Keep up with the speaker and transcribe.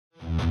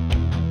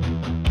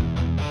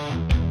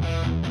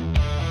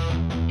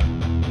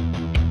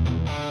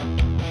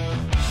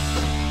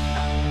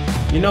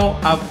You know,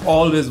 I've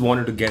always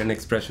wanted to get an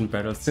expression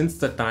pedal since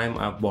the time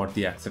I bought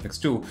the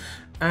XFX2,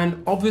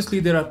 and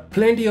obviously there are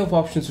plenty of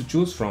options to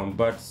choose from,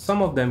 but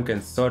some of them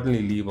can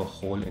certainly leave a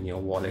hole in your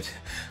wallet.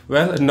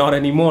 Well, not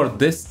anymore.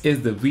 This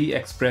is the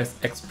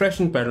VExpress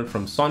expression pedal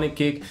from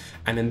Sonicake,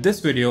 and in this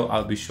video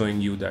I'll be showing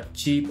you that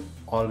cheap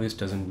always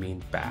doesn't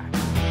mean bad.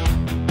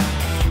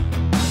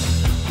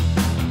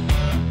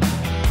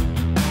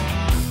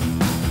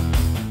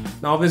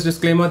 Now, obvious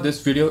disclaimer, this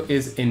video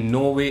is in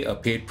no way a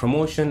paid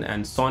promotion,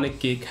 and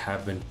Sonicake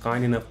have been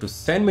kind enough to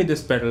send me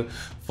this pedal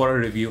for a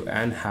review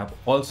and have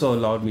also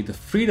allowed me the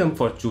freedom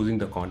for choosing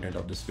the content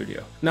of this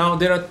video. Now,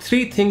 there are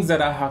three things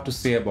that I have to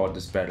say about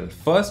this pedal.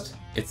 First,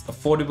 it's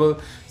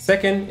affordable.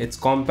 Second, it's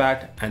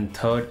compact. And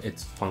third,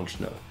 it's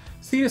functional.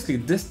 Seriously,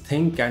 this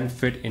thing can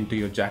fit into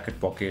your jacket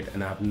pocket,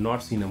 and I have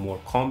not seen a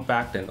more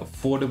compact and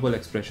affordable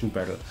expression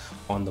pedal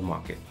on the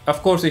market.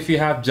 Of course, if you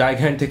have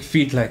gigantic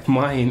feet like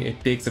mine,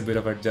 it takes a bit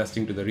of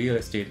adjusting to the real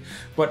estate,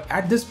 but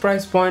at this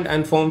price point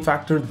and form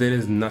factor, there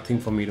is nothing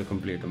for me to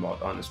complain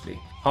about, honestly.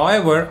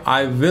 However,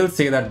 I will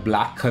say that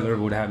black color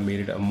would have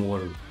made it a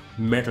more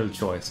metal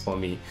choice for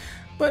me,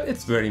 but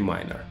it's very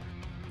minor.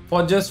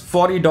 For just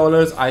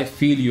 $40, I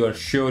feel you are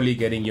surely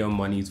getting your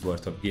money's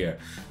worth of gear.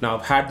 Now,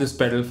 I've had this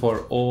pedal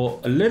for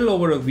a little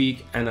over a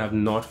week and I've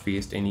not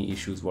faced any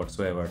issues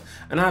whatsoever.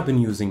 And I've been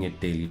using it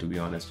daily, to be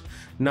honest.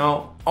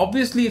 Now,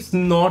 obviously it's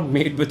not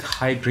made with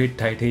high-grade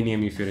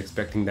titanium if you're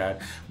expecting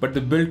that, but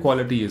the build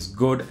quality is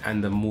good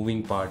and the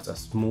moving parts are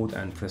smooth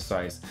and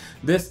precise.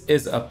 This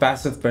is a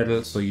passive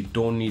pedal, so you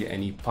don't need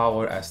any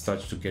power as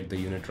such to get the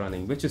unit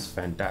running, which is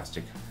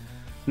fantastic.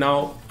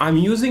 Now, I'm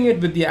using it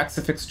with the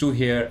XFX2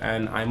 here,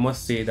 and I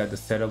must say that the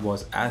setup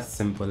was as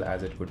simple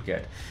as it would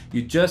get.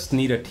 You just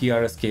need a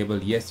TRS cable.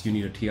 Yes, you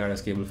need a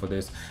TRS cable for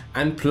this,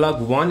 and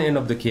plug one end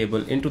of the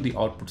cable into the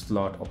output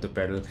slot of the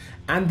pedal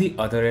and the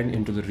other end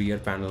into the rear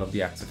panel of the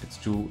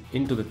XFX2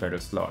 into the pedal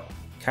slot.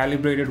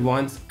 Calibrated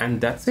once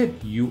and that's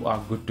it, you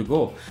are good to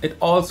go. It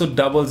also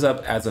doubles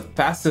up as a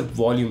passive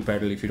volume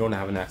pedal if you don't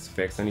have an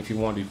XFX, and if you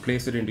want to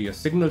place it into your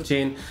signal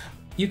chain,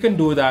 you can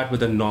do that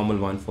with a normal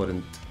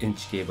 1/4"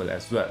 cable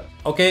as well.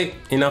 Okay,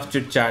 enough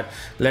chit chat.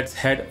 Let's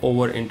head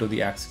over into the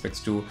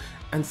XFX2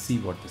 and see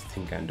what this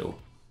thing can do.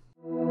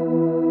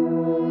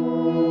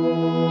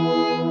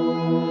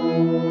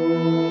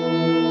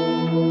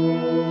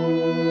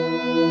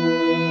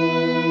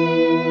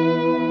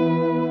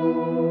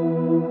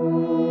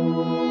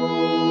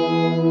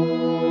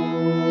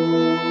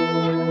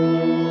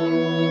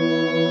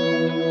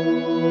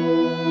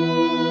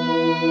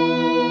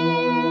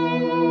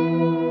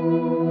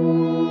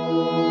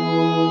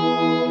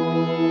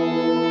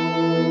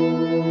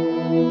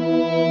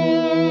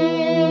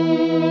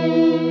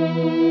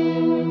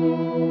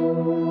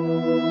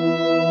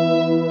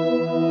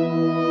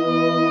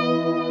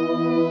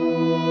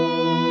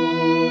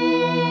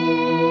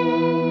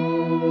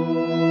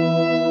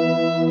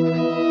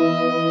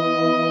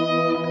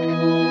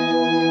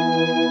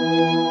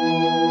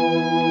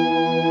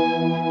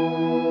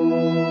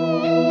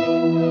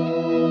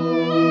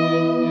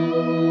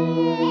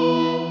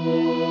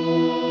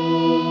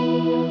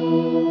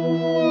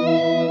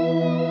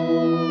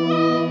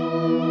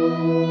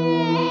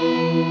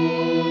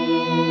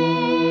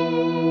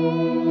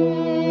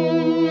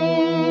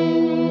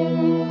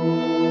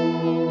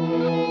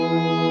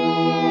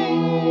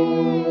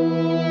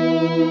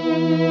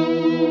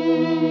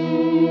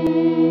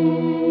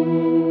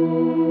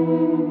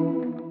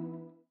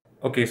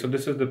 Okay, so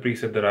this is the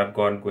preset that I've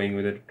got going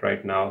with it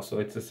right now. So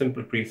it's a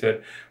simple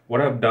preset.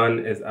 What I've done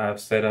is I've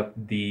set up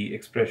the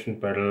expression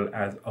pedal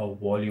as a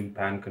volume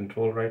pan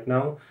control right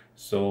now.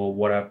 So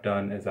what I've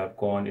done is I've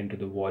gone into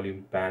the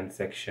volume pan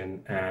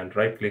section and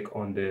right click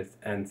on this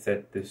and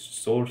set this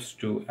source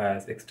to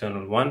as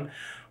external 1.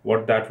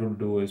 What that will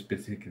do is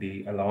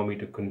basically allow me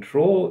to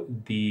control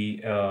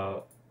the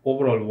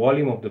overall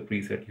volume of the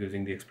preset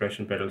using the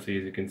expression pedal. So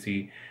as you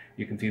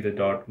can see the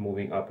dot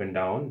moving up and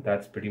down.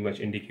 That's pretty much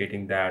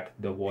indicating that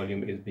the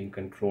volume is being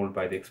controlled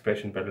by the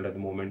expression pedal at the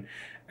moment,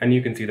 and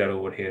you can see that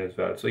over here as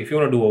well. So if you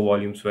want to do a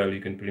volume swell,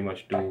 you can pretty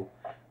much do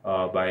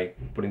by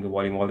putting the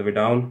volume all the way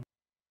down.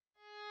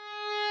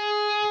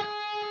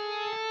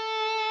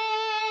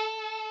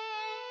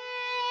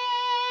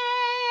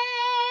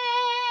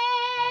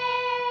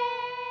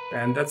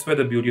 And that's where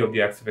the beauty of the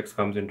XFX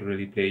comes into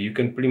really play. You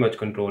can pretty much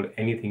control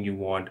anything you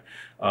want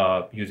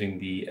using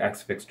the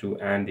XFX2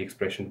 and the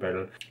expression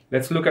pedal.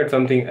 Let's look at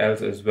something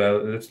else as well.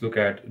 Let's look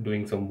at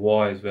doing some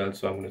wah as well.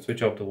 So I'm going to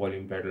switch off the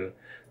volume pedal.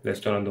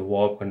 Let's turn on the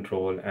wah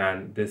control,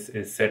 and this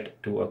is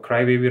set to a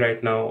crybaby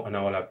right now. And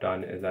all I've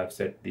done is I've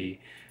set the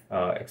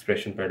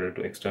expression pedal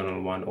to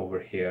external 1 over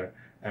here.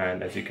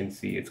 And as you can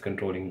see, it's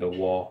controlling the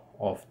wah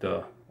of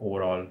the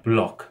overall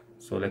block.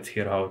 So let's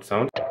hear how it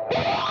sounds.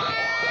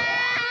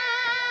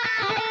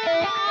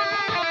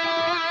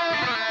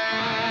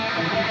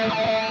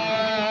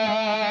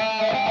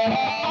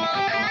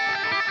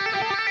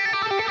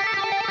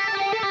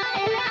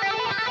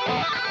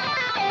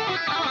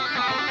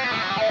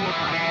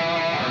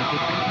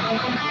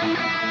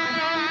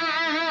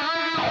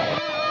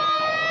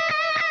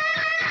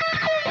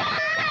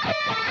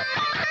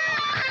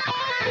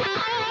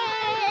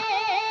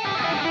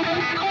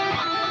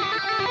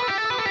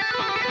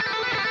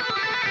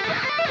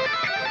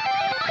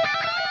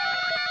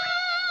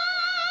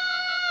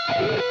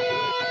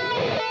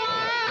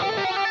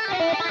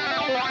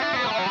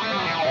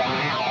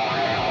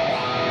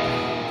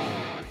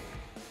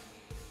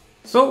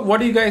 So what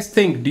do you guys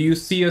think? Do you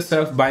see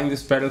yourself buying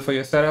this pedal for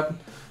your setup?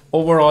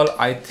 Overall,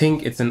 I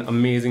think it's an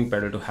amazing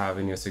pedal to have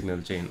in your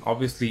signal chain.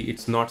 Obviously,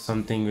 it's not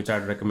something which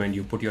I'd recommend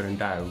you put your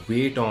entire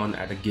weight on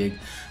at a gig,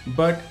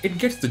 but it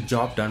gets the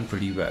job done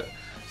pretty well.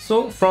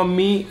 So from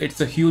me, it's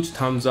a huge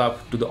thumbs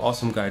up to the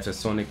awesome guys at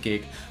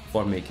Sonicake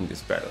for making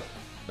this pedal.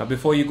 Now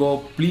before you go,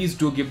 please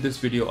do give this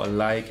video a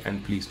like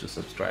and please do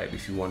subscribe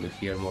if you want to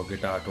hear more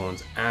guitar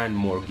tones and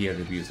more gear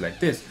reviews like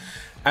this.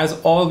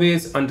 As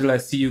always, until I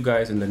see you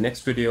guys in the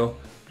next video,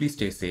 please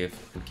stay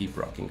safe and keep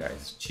rocking,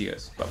 guys.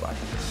 Cheers.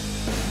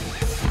 Bye-bye.